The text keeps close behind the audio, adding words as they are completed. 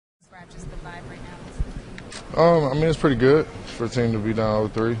vibe right now? I mean, it's pretty good for a team to be down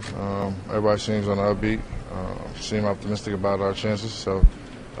 0-3. Everybody seems on the upbeat, seem optimistic about our chances, so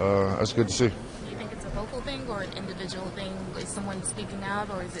that's good to see. Do you think it's a vocal thing or an individual thing? Is someone speaking out,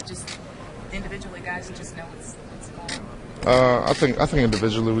 or is it just individually guys who just know what's going on? I think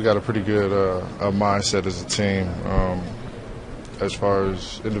individually we got a pretty good mindset as a team. As far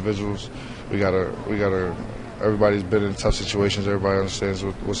as individuals, we gotta. Everybody's been in tough situations. Everybody understands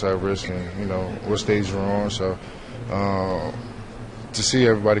what's at risk and what stage we're on. So to see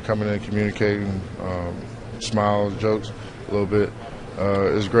everybody coming in, communicating, smiles, jokes a little bit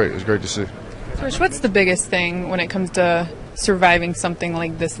is great. It's great to see. Rich, what's the biggest thing when it comes to surviving something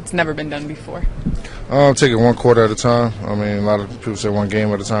like this that's never been done before? Take it one quarter at a time. I mean, a lot of people say one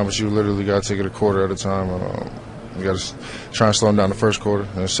game at a time, but you literally got to take it a quarter at a time. You got to try and slow them down the first quarter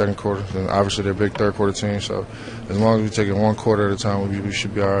and the second quarter. And obviously, they're a big third quarter team. So as long as we take it one quarter at a time, we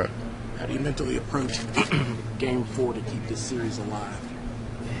should be all right. How do you mentally approach Game 4 to keep this series alive?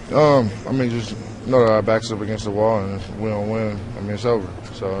 I mean, just know that our back's up against the wall, and if we don't win, I mean, it's over.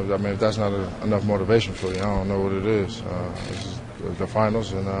 So, I mean, if that's not enough motivation for you, I don't know what it is. This is the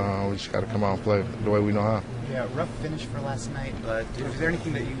finals, and we just got to come out and play the way we know how. Yeah, rough finish for last night. But is there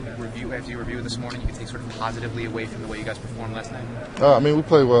anything that you after you review this morning, you can take sort of positively away from the way you guys performed last night? I mean, we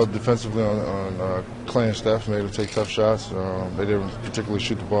played well defensively on Clay and Steph, made them take tough shots. They didn't particularly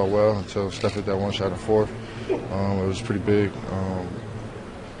shoot the ball well until Steph hit that one shot in the fourth. It was pretty big.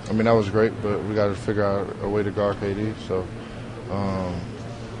 I mean, that was great, but we got to figure out a way to guard KD. So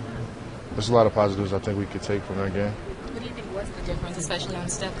there's a lot of positives I think we could take from that game. What do you think was the difference, especially on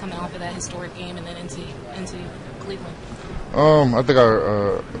Steph coming off of that historic game and then into Cleveland? I think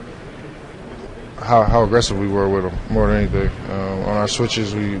our how aggressive we were with them more than anything. On our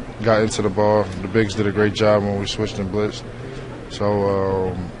switches, we got into the ball. The bigs did a great job when we switched and blitzed.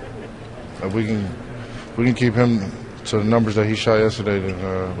 So if we can keep him to the numbers that he shot yesterday,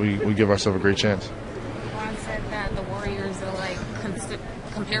 then we give ourselves a great chance. Ron said that the Warriors are like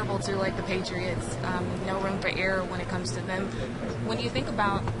comparable to like the Patriots. No room for error when it comes to them. When you think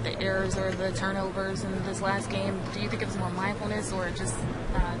about the errors or the turnovers in this last game, do you think it was more mindfulness or just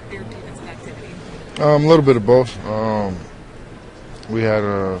their defensive activity? A little bit of both. We had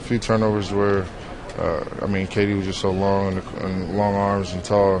a few turnovers where, I mean, KD was just so long and long arms and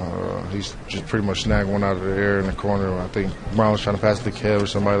tall. He's just pretty much snagged one out of the air in the corner. I think Brown was trying to pass it to Kev or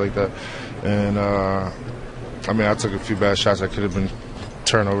somebody like that. And, I mean, I took a few bad shots that could have been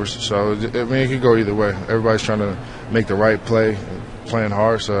turnovers. So, I mean, it could go either way. Everybody's trying to make the right play, playing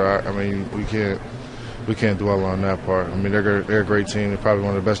hard. So, I mean, we can't dwell on that part. I mean, they're a great team. They're probably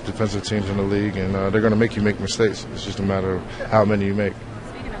one of the best defensive teams in the league, and they're going to make you make mistakes. It's just a matter of how many you make.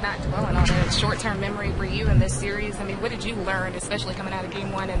 Speaking of not dwelling on it, short-term memory for you in this series, I mean, what did you learn, especially coming out of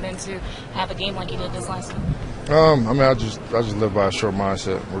Game 1 and then to have a game like you did this last one? I mean, I just live by a short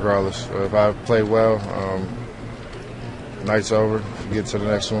mindset, regardless. If I play well, night's over, get to the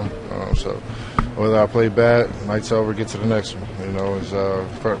next one. So whether I play bad, night's over, get to the next one. It's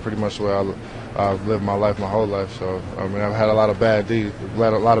pretty much the way I've lived my life, my whole life. So I mean, I've had a lot of bad days,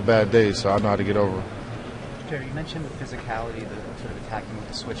 so I know how to get over it. Jerry, you mentioned the physicality, the sort of attacking with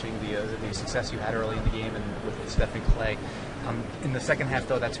the switching, the success you had early in the game and with Steph and Clay. In the second half,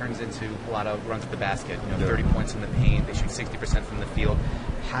 though, that turns into a lot of runs to the basket. 30 points in the paint. They shoot 60% from the field.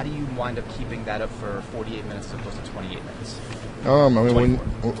 How do you wind up keeping that up for 48 minutes as opposed to 28 minutes? I mean,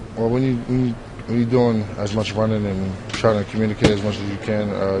 when you're doing as much running and trying to communicate as much as you can,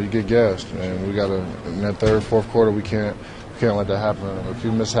 you get gassed. And we got to, in that third, fourth quarter, we can't let that happen. A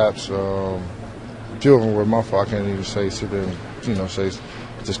few mishaps, a few of them were my fault. I can't even sit there and say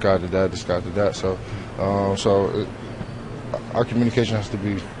this guy did that. So our communication has to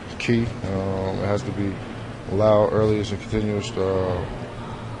be key. It has to be loud, early, and continuous.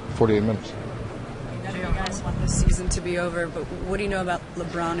 48 minutes. I know you guys want this season to be over, but what do you know about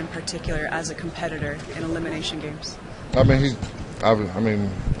LeBron in particular as a competitor in elimination games? I mean, he's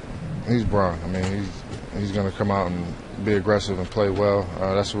Bron. I mean, he's going to come out and be aggressive and play well.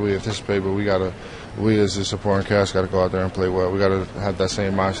 That's what we anticipate, but we as a supporting cast got to go out there and play well. We got to have that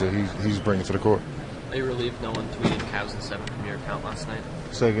same mindset he's bringing to the court. Are you relieved no one tweeted Cavs in 7 from your account last night?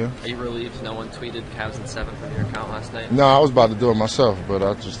 Say again? Are you relieved no one tweeted Cavs in 7 from your account last night? No, I was about to do it myself, but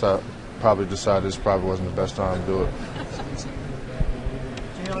I just probably decided this probably wasn't the best time to do it.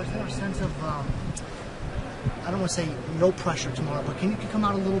 JR, is there a sense of, I don't want to say no pressure tomorrow, but can you come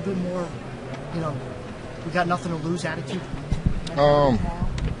out a little bit more, we got nothing to lose attitude?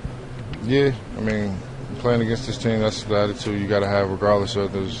 Yeah, I mean, playing against this team, that's the attitude you got to have regardless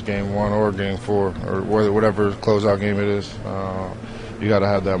of if it's game 1 or game 4 or whatever closeout game it is. you got to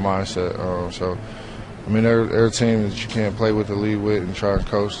have that mindset. So, I mean, they're a team that you can't play with, the lead with, and try and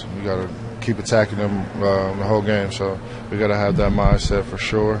coast. You got to keep attacking them the whole game. So we got to have that mindset for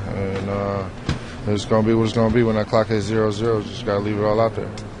sure. And it's going to be what it's going to be when that clock hits 0-0. Just got to leave it all out there.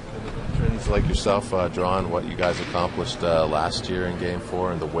 Veterans like yourself draw on what you guys accomplished last year in Game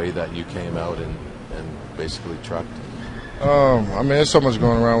 4 and the way that you came out and basically trucked? I mean, there's so much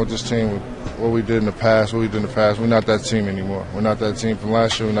going around with this team, with what we did in the past, We're not that team anymore. We're not that team from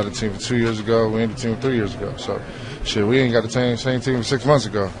last year. We're not the team from 2 years ago. We ain't the team from 3 years ago. So, shit, we ain't got the same team from 6 months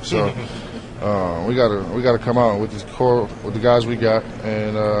ago. So, we gotta come out with this core, with the guys we got,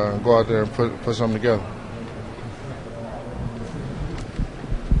 and go out there and put something together.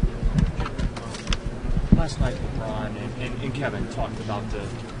 Last night, LeBron and Kevin talked about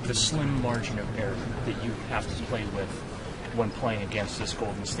the slim margin of error that you have to play with when playing against this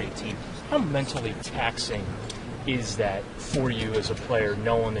Golden State team. How mentally taxing is that for you as a player,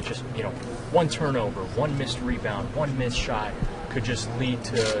 knowing that just one turnover, one missed rebound, one missed shot could just lead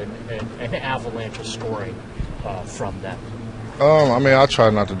to an avalanche of scoring from them? I mean, I try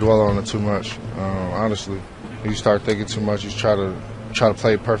not to dwell on it too much. Honestly, you start thinking too much, you try to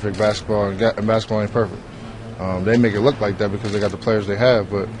play perfect basketball, and basketball ain't perfect. They make it look like that because they got the players they have,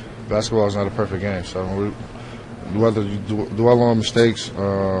 but basketball is not a perfect game. So whether you dwell on mistakes,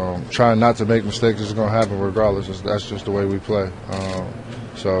 trying not to make mistakes is going to happen regardless. That's just the way we play.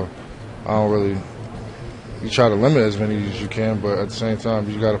 So I don't really. You try to limit as many as you can, but at the same time,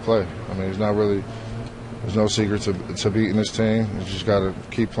 you got to play. I mean, there's no secret to beating this team. You just got to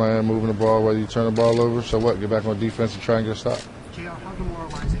keep playing, moving the ball, whether you turn the ball over. So what? Get back on defense and try and get a stop. JR, how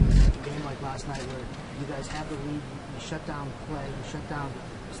demoralizing is a game like last night where you guys have the lead, you shut down Clay, you shut down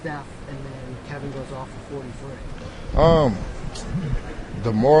Steph, and then Kevin goes off for 43?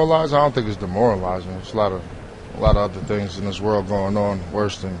 Demoralizing? I don't think it's demoralizing. There's a lot of other things in this world going on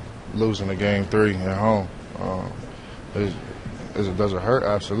worse than losing a game 3 at home. Does it hurt?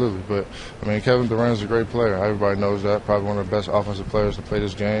 Absolutely. But, I mean, Kevin Durant's a great player. Everybody knows that. Probably one of the best offensive players to play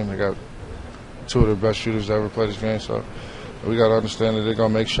this game. They got 2 of the best shooters to ever play this game. So we got to understand that they're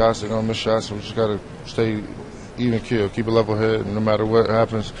going to make shots, they're going to miss shots, and we just got to stay even keel, keep a level head, and no matter what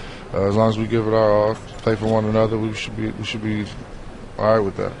happens, as long as we give it our all, play for one another, we should be all right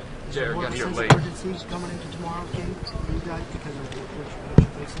with that. Jared, got here late. Coming into tomorrow's game for you guys because of what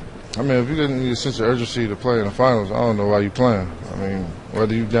you're facing? I mean, if you didn't need a sense of urgency to play in the finals, I don't know why you playing. I mean,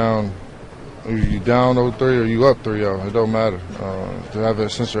 whether you down 0-3 or you up 3-0, it don't matter. To have a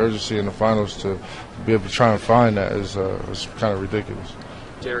sense of urgency in the finals, to be able to try and find that is kind of ridiculous.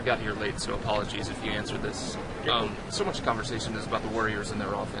 Jared got here late, so apologies if you answered this. So much conversation is about the Warriors and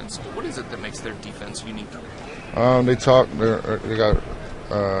their offense, but what is it that makes their defense unique? They talk. They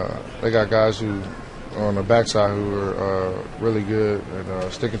got guys who on the backside who are really good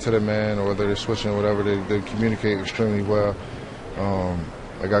and sticking to their man, or whether they're switching or whatever. They communicate extremely well.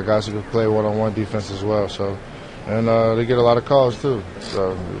 They got guys who can play one-on-one defense as well. So, and they get a lot of calls too.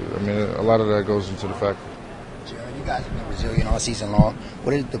 So, I mean, a lot of that goes into the fact. You guys have been resilient all season long.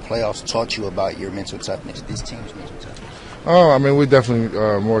 What did the playoffs taught you about your mental toughness, this team's mental toughness? I mean, we're definitely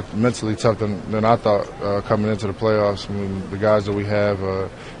more mentally tough than I thought coming into the playoffs. I mean, the guys that we have,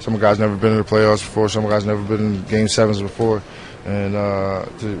 some guys never been in the playoffs before, some guys never been in Game 7s before. And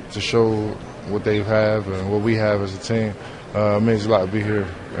to show what they have and what we have as a team means a lot to be here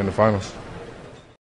in the finals.